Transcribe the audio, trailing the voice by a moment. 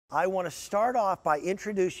I want to start off by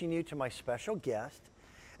introducing you to my special guest.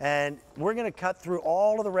 And we're going to cut through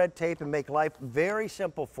all of the red tape and make life very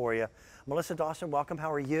simple for you. Melissa Dawson, welcome.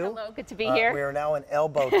 How are you? Hello, good to be here. We are now in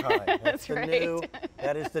elbow time. That's right.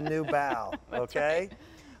 That is the new bow, okay?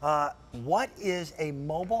 Right. What is a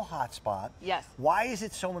mobile hotspot? Yes. Why is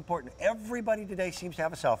it so important? Everybody today seems to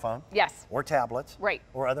have a cell phone. Yes. Or tablets. Right.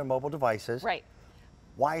 Or other mobile devices. Right.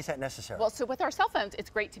 Why is that necessary? Well, so with our cell phones, it's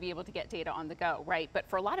great to be able to get data on the go, right? But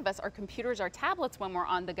for a lot of us, our computers, our tablets, when we're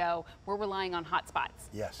on the go, we're relying on hotspots.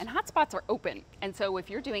 Yes. And hotspots are open. And so if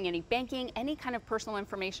you're doing any banking, any kind of personal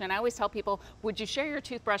information, I always tell people, would you share your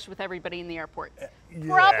toothbrush with everybody in the airport? Yeah.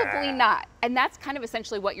 Probably not. And that's kind of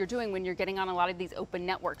essentially what you're doing when you're getting on a lot of these open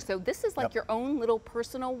networks. So this is like your own little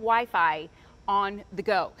personal Wi-Fi on the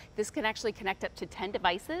go. This can actually connect up to 10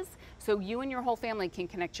 devices, so you and your whole family can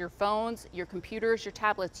connect your phones, your computers, your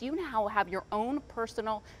tablets. You now have your own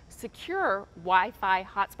personal secure Wi-Fi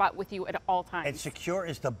hotspot with you at all times. And secure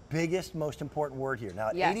is the biggest, most important word here. Now,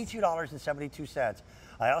 at Yes. $82.72,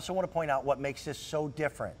 I also want to point out what makes this so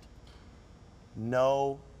different.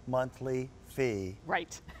 No monthly fee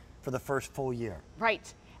Right. for the first full year.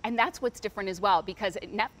 Right. And that's what's different as well, because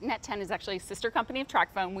Net10 is actually a sister company of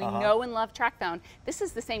TracFone. We know and love TracFone. This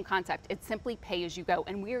is the same concept. It's simply pay as you go,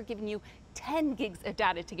 and we are giving you 10 gigs of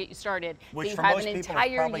data to get you started. Which you for have most an people is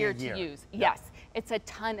entire probably year a year. to use. Yep. Yes, it's a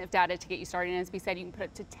ton of data to get you started. And as we said, you can put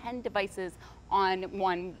up to 10 devices on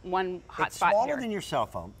one hotspot. It's smaller here. than your cell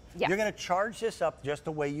phone. Yes. You're going to charge this up just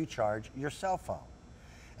the way you charge your cell phone.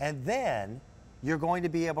 And then you're going to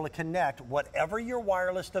be able to connect whatever your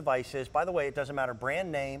wireless device is. By the way, it doesn't matter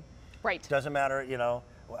brand name. Right. Doesn't matter, you know,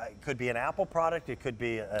 it could be an Apple product, it could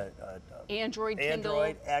be Android,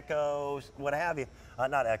 Android, Echoes, what have you.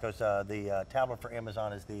 Not Echoes, the tablet for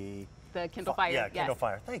Amazon is the Kindle Fire. Yeah, yes. Kindle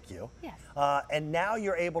Fire. Thank you. Yes. And now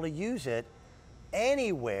you're able to use it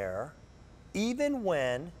anywhere, even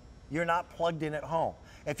when you're not plugged in at home.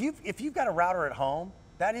 If you've got a router at home,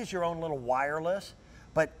 that is your own little wireless,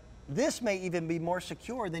 but this may even be more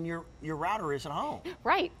secure than your router is at home.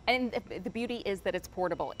 Right, and the beauty is that it's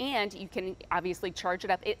portable, and you can obviously charge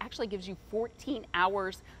it up. It actually gives you 14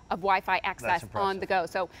 hours of Wi-Fi access on the go.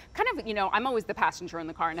 So kind of, you know, I'm always the passenger in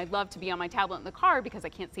the car, and I'd love to be on my tablet in the car because I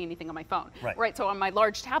can't see anything on my phone. Right. So on my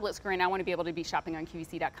large tablet screen, I want to be able to be shopping on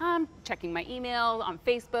QVC.com, checking my email, on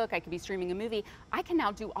Facebook, I could be streaming a movie. I can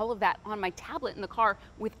now do all of that on my tablet in the car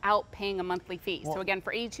without paying a monthly fee. Well, so again,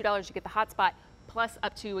 for $82, you get the hotspot, plus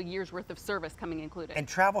up to a year's worth of service coming included. And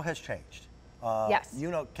travel has changed. Yes.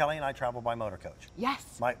 You know, Kelly and I travel by motor coach.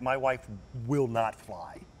 Yes. My wife will not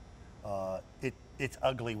fly. It's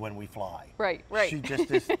ugly when we fly. Right, right. She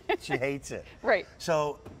just is, she hates it. Right.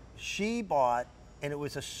 So she bought, and it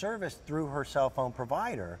was a service through her cell phone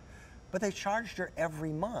provider, but they charged her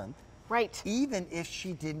every month. Right. Even if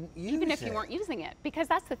she didn't use it. Even if you weren't using it. Because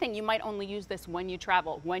that's the thing, you might only use this when you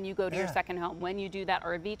travel, when you go to your second home, when you do that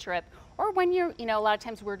RV trip, or when you're, you know, a lot of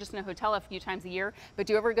times we're just in a hotel a few times a year, but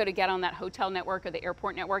do you ever go to get on that hotel network or the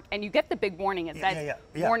airport network and you get the big warning? It says,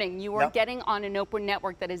 warning, you are getting on an open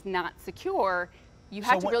network that is not secure. You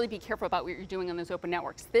have to really be careful about what you're doing on those open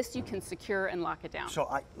networks. This you can secure and lock it down.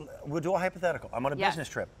 So we'll do a hypothetical. I'm on a business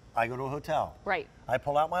trip. I go to a hotel. Right. I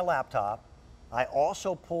pull out my laptop. I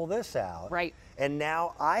also pull this out. Right. And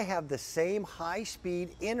now I have the same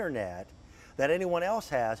high-speed internet that anyone else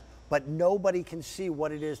has, but nobody can see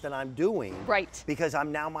what it is that I'm doing. Right. Because I'm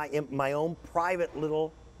now my own private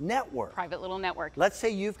little network. Private little network. Let's say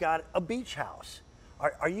you've got a beach house.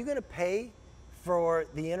 Are you going to pay for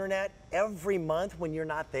the internet every month when you're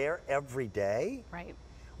not there every day? Right.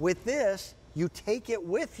 With this, you take it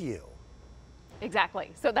with you.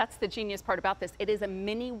 Exactly. So that's the genius part about this. It is a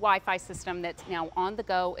mini Wi-Fi system that's now on the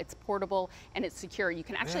go, it's portable, and it's secure. You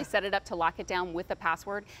can actually set it up to lock it down with a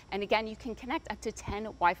password. And again, you can connect up to 10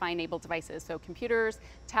 Wi-Fi enabled devices. So computers,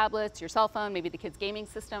 tablets, your cell phone, maybe the kids' gaming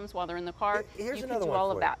systems while they're in the car. Here's you another can do one all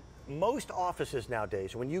for of you. that. Most offices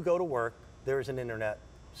nowadays, when you go to work, there's an internet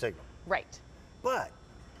signal. Right. But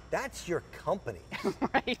that's your company.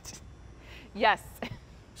 Right. Yes.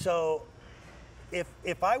 So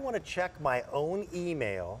if I want to check my own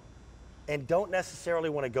email and don't necessarily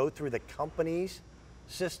want to go through the company's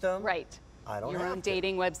system, Right. I don't your have own to.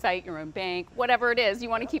 dating website, your own bank, whatever it is, you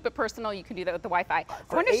want to keep it personal, you can do that with the Wi-Fi.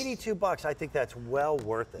 For $82, I think that's well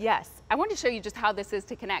worth it. Yes. I want to show you just how this is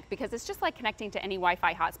to connect, because it's just like connecting to any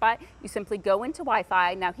Wi-Fi hotspot. You simply go into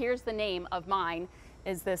Wi-Fi. Now here's the name of mine.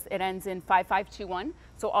 Is this, it ends in 5521.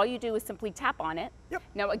 So all you do is simply tap on it. Yep.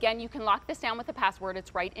 Now again, you can lock this down with a password.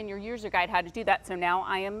 It's right in your user guide how to do that. So now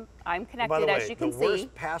I'm connected, By the way, as you can the see.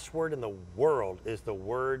 worst password in the world is the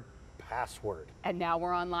word password. And now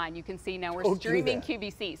we're online. You can see now we're Don't do streaming that.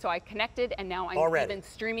 QVC. So I connected and now I'm Already. even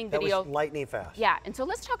streaming That video. was lightning fast. Yeah, and so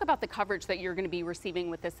let's talk about the coverage that you're going to be receiving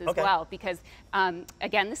with this as Okay. well, because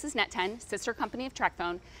again, this is Net10, sister company of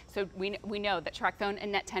TracFone. So we know that TracFone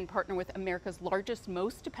and Net10 partner with America's largest,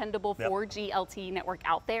 most dependable 4G LTE network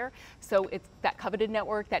out there. So it's that coveted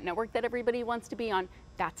network, that network that everybody wants to be on.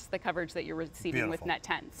 That's the coverage that you're receiving with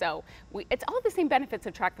Net10. So it's all the same benefits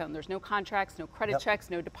of TracFone. There's no contracts, no credit checks,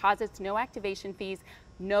 no deposits, no activation fees,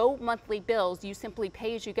 no monthly bills. You simply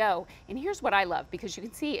pay as you go. And here's what I love, because you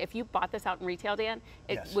can see if you bought this out in retail, Dan,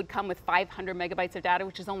 it would come with 500 megabytes of data,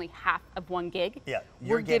 which is only half of 1 gig. Yeah,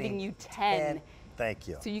 we're giving you 10. Thank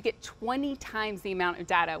you. So you get 20 times the amount of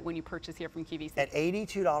data when you purchase here from QVC. At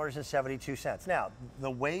 $82.72. Now,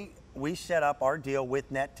 the way we set up our deal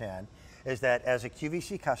with Net10 is that as a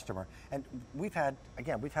QVC customer, and we've had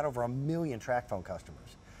over 1 million TracFone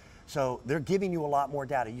customers. So they're giving you a lot more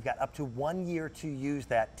data. You've got up to 1 year to use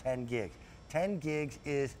that 10 gigs. 10 gigs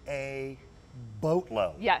is a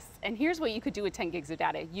boatload. Yes, and here's what you could do with 10 gigs of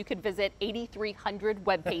data. You could visit 8,300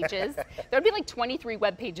 web pages. There'd be like 23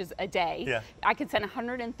 web pages a day. Yeah. I could send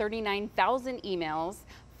 139,000 emails,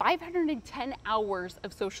 510 hours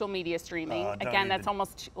of social media streaming. Again, that's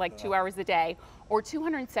almost like 2 hours a day, or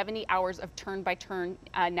 270 hours of turn-by-turn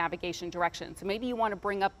navigation direction. So maybe you want to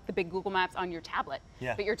bring up the big Google Maps on your tablet,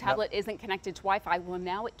 but your tablet isn't connected to Wi-Fi. Well,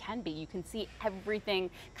 now it can be. You can see everything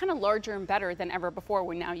kind of larger and better than ever before,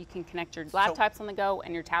 when now you can connect your laptops on the go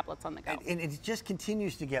and your tablets on the go. And it just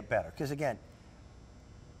continues to get better, because again,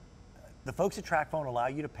 the folks at TracFone allow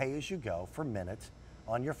you to pay as you go for minutes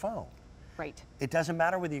on your phone. Right. It doesn't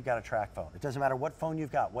matter whether you've got a TracFone. It doesn't matter what phone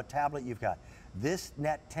you've got, what tablet you've got. This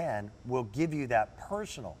Net10 will give you that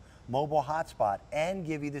personal mobile hotspot and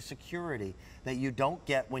give you the security that you don't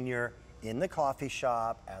get when you're in the coffee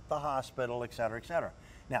shop, at the hospital, et cetera, et cetera.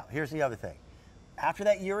 Now, here's the other thing. After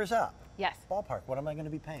that year is up, ballpark, what am I going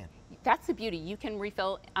to be paying? That's the beauty. You can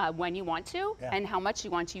refill when you want to and how much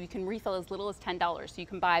you want to. You can refill as little as $10. So you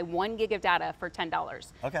can buy 1 gig of data for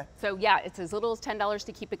 $10. Okay. So yeah, it's as little as $10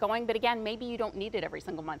 to keep it going. But again, maybe you don't need it every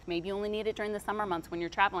single month. Maybe you only need it during the summer months when you're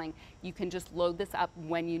traveling. You can just load this up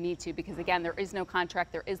when you need to, because again, there is no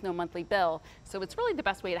contract, there is no monthly bill. So it's really the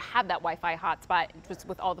best way to have that Wi-Fi hotspot, just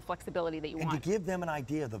with all the flexibility that you want. And to give them an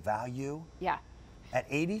idea of the value, at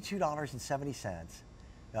 $82.70,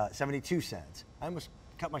 72 cents. I almost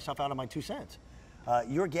cut myself out of my 2 cents.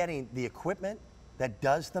 You're getting the equipment that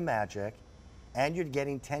does the magic, and you're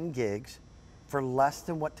getting 10 gigs for less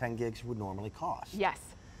than what 10 gigs would normally cost. Yes.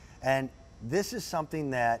 And this is something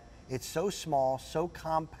that it's so small, so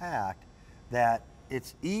compact, that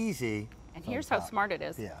it's easy. And here's how smart it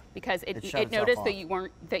is. Yeah. Because it shut itself noticed off.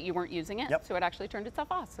 that you weren't using it, so it actually turned itself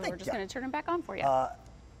off. So we're just going to turn it back on for you.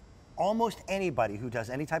 Almost anybody who does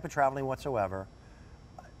any type of traveling whatsoever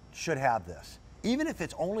should have this. Even if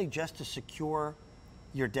it's only just to secure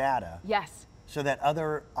your data. Yes. So that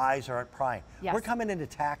other eyes aren't prying. Yes. We're coming into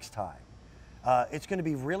tax time. It's going to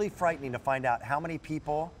be really frightening to find out how many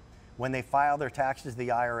people, when they file their taxes to the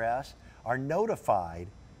IRS, are notified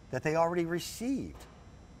that they already received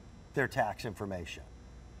their tax information.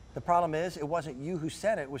 The problem is, it wasn't you who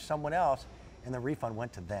sent it, it was someone else, and the refund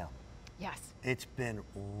went to them. Yes. It's been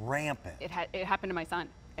rampant. It happened to my son.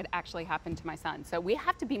 It actually happened to my son. So we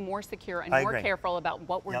have to be more secure and I more agree. careful about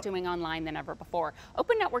what we're doing online than ever before.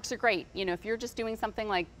 Open networks are great. You know, if you're just doing something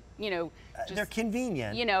like, you know, they're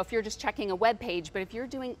convenient. You know, if you're just checking a web page, but if you're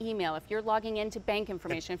doing email, if you're logging into bank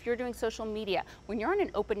information, if you're doing social media, when you're on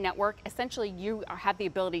an open network, essentially you have the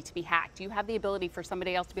ability to be hacked. You have the ability for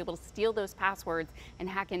somebody else to be able to steal those passwords and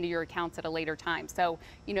hack into your accounts at a later time. So,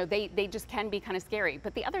 you know, they just can be kind of scary.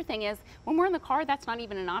 But the other thing is, when we're in the car, that's not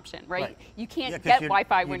even an option, right? You can't get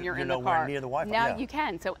Wi-Fi when you're in the car. Near the Wi-Fi. Now you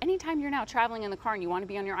can. So anytime you're now traveling in the car and you want to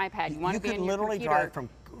be on your iPad, you want to be on your computer. You could literally drive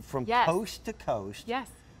from coast to coast. Yes.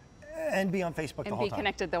 And be on Facebook the whole time. And be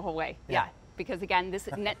connected the whole way. Yeah. Because again, this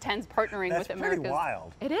Net10's partnering with America's. That's pretty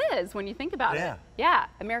wild. It is when you think about it. Yeah.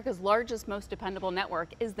 America's largest, most dependable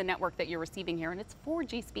network is the network that you're receiving here, and it's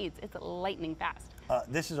 4G speeds. It's lightning fast.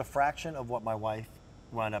 This is a fraction of what my wife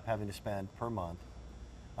wound up having to spend per month,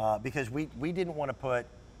 because we didn't want to put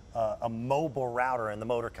a mobile router in the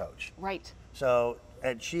motor coach. Right. So,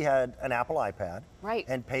 and she had an Apple iPad. Right.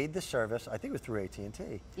 and paid the service. I think it was through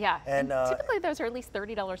AT&T. Yeah, And typically those are at least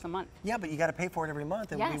 $30 a month. yeah, but you got to pay for it every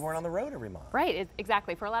month, and Yes. we weren't on the road every month. Right,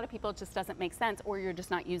 exactly. For a lot of people, it just doesn't make sense, or you're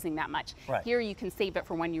just not using that much. Right. Here, you can save it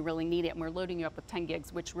for when you really need it, and we're loading you up with 10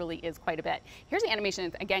 gigs, which really is quite a bit. Here's the animation.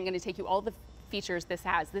 It's, again, going to take you all the features this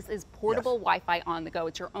has. This is portable Wi-Fi on the go.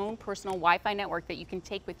 It's your own personal Wi-Fi network that you can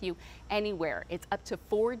take with you anywhere. It's up to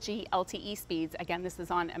 4G LTE speeds. Again, this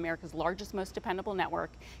is on America's largest, most dependable network.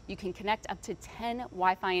 You can connect up to 10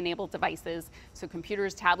 Wi-Fi enabled devices. So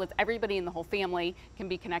computers, tablets, everybody in the whole family can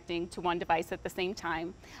be connecting to one device at the same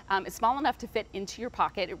time. It's small enough to fit into your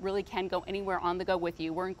pocket. It really can go anywhere on the go with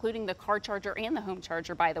you. We're including the car charger and the home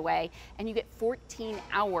charger, by the way, and you get 14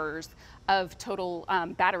 hours of total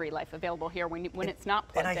battery life available here when it's not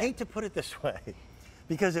plugged in. And I hate to put it this way,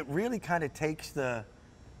 because it really kind of takes the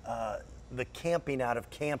camping out of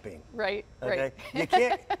camping. Right, Okay?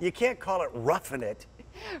 right. You can't call it roughing it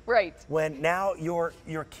Right. when now you're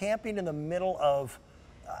camping in the middle of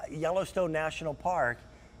Yellowstone National Park,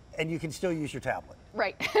 and you can still use your tablet.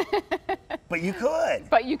 Right. But you could.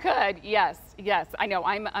 But you could, yes, yes. I know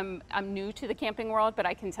I'm new to the camping world, but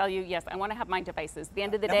I can tell you, yes, I want to have my devices. At the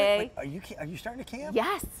end of the Now, day. wait, are you starting to camp?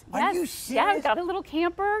 Yes, Are yes. you Yeah, serious? I've got a little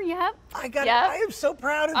camper. Yep. I am so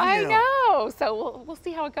proud of you. I know. So we'll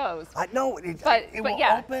see how it goes. I know it But will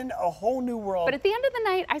yeah. open a whole new world. But at the end of the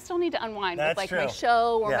night, I still need to unwind That's with like true. my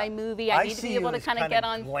show or Yeah. my movie. I need to see be you able to as kind of kinda get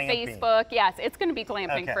on glamping. Facebook. Yes, it's going to be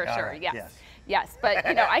glamping Okay, for all sure. right, Yes. yes. Yes, but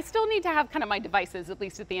you know, I still need to have kind of my devices at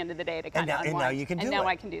least at the end of the day to kind of unwind. And now you can do And now it.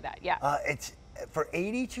 I can do that. Yeah. It's for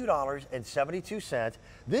 $82.72.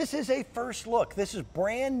 This is a first look. This is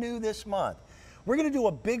brand new this month. We're going to do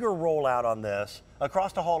a bigger rollout on this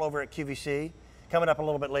across the hall over at QVC coming up a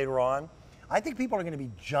little bit later on. I think people are going to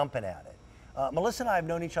be jumping at it. Melissa and I have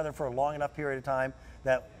known each other for a long enough period of time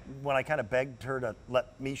that when I kind of begged her to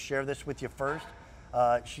let me share this with you first,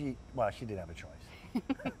 she didn't have a choice.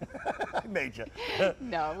 I made you.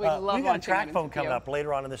 No, we love we got a watching track it phone with coming you. up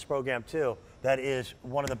later on in this program too. That is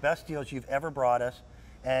one of the best deals you've ever brought us,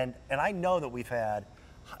 and I know that we've had,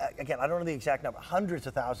 again, I don't know the exact number, hundreds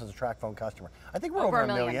of thousands of track phone customers. I think we're over a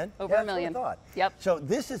million. Over Yeah, a million. that's what I thought. Yep. So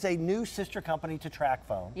this is a new sister company to track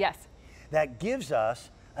phone. Yes. That gives us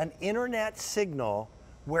an internet signal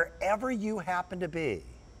wherever you happen to be.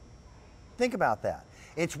 Think about that.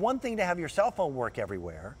 It's one thing to have your cell phone work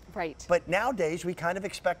everywhere. Right. But nowadays we kind of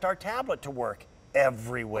expect our tablet to work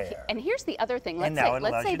everywhere. And here's the other thing. And Let's now say, it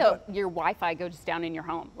let's allows say you to your Wi-Fi goes down in your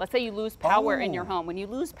home. Let's say you lose power in your Oh. home. When you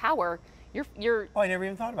lose power, you're Oh, I never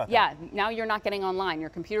even thought about that. yeah. Now you're not getting online. Your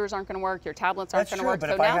computers aren't going to work. Your tablets aren't That's going to true, work. but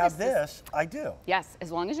So if I now have this is, this, I do. yes,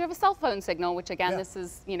 as long as you have a cell phone signal, which again, Yeah. this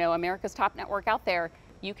is America's top network out there.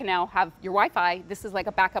 You can now have your Wi-Fi. This is like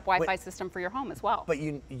a backup Wi-Fi system for your home as well. But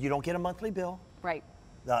you don't get a monthly bill. Right.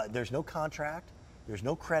 There's no contract. There's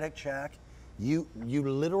no credit check. You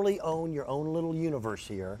literally own your own little universe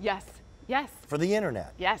here Yes. Yes. for the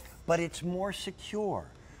internet. Yes. But it's more secure.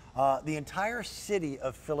 The entire city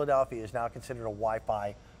of Philadelphia is now considered a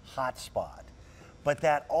Wi-Fi hotspot. But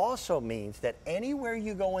that also means that anywhere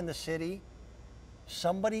you go in the city,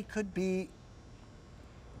 somebody could be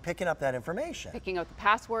picking up that information. Picking out the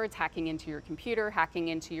passwords, hacking into your computer, hacking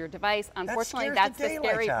into your device. Unfortunately, scares that's the the daylights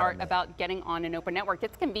scary out of part me. about getting on an open network.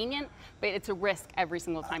 It's convenient, but it's a risk every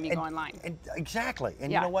single time you go online. Exactly.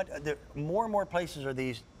 And Yeah. you know what? More and more places are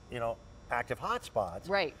these, active hotspots.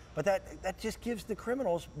 Right. But that just gives the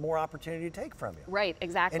criminals more opportunity to take from you. Right,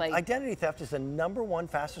 exactly. And identity theft is the #1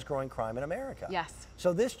 fastest growing crime in America. Yes.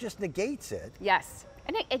 So this just negates it. Yes.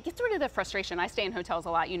 And it gets rid of the frustration. I stay in hotels a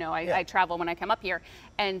lot. I travel when I come up here.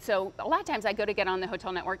 And so a lot of times I go to get on the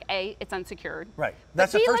hotel network. A, it's unsecured. Right. But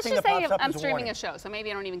That's the B, first let's thing just that say pops up I'm is a streaming warning. a show, so maybe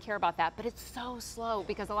I don't even care about that. But it's so slow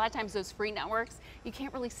because a lot of times those free networks, you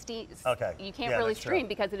can't really Okay. you can't Yeah, really that's true. stream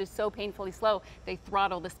because it is so painfully slow. They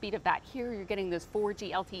throttle the speed of that. Here you're getting those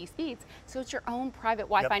 4G LTE speeds. So it's your own private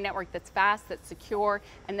Wi-Fi network that's fast, that's secure,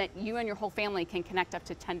 and that you and your whole family can connect up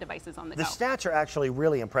to 10 devices on the The go. stats are actually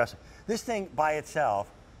really impressive. This thing by itself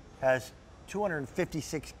has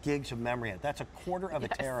 256 gigs of memory in it. That's a quarter of a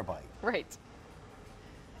terabyte. Right.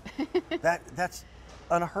 That's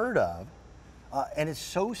unheard of, and it's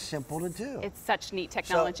so simple to do. It's such neat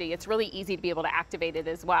technology. It's really easy to be able to activate it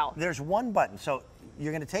as well. There's one button, so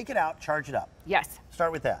you're going to take it out, charge it up. Yes.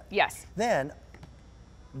 Start with that. Yes. Then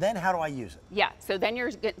how do I use it? Yeah. So then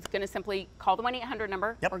you're going to simply call the 1-800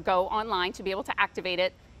 number Yep. or go online to be able to activate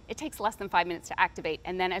it. It takes less than 5 minutes to activate.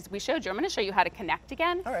 And then as we showed you, I'm going to show you how to connect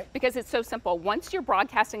again. All right. Because it's so simple. Once you're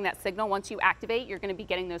broadcasting that signal, once you activate, you're going to be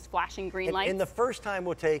getting those flashing green lights. And the first time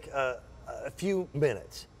will take a few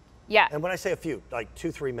minutes. Yeah. And when I say a few, like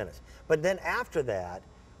 2-3 minutes. But then after that,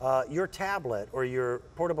 your tablet or your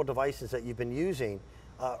portable devices that you've been using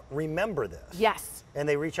remember this. Yes. And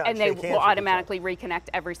they reach out and and they shake hands will with each automatically reconnect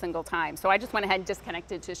every single time. So I just went ahead and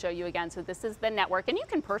disconnected to show you again. So this is the network, and you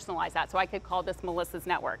can personalize that. So I could call this Melissa's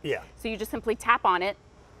network. Yeah. So you just simply tap on it.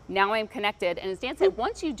 Now I'm connected, and as Dan said,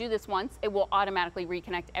 once you do this once, it will automatically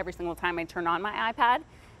reconnect every single time I turn on my iPad.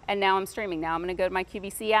 And now I'm streaming. Now I'm going to go to my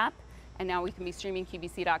QVC app, and now we can be streaming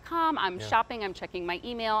QVC.com. I'm shopping. I'm checking my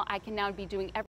email. I can now be doing everything.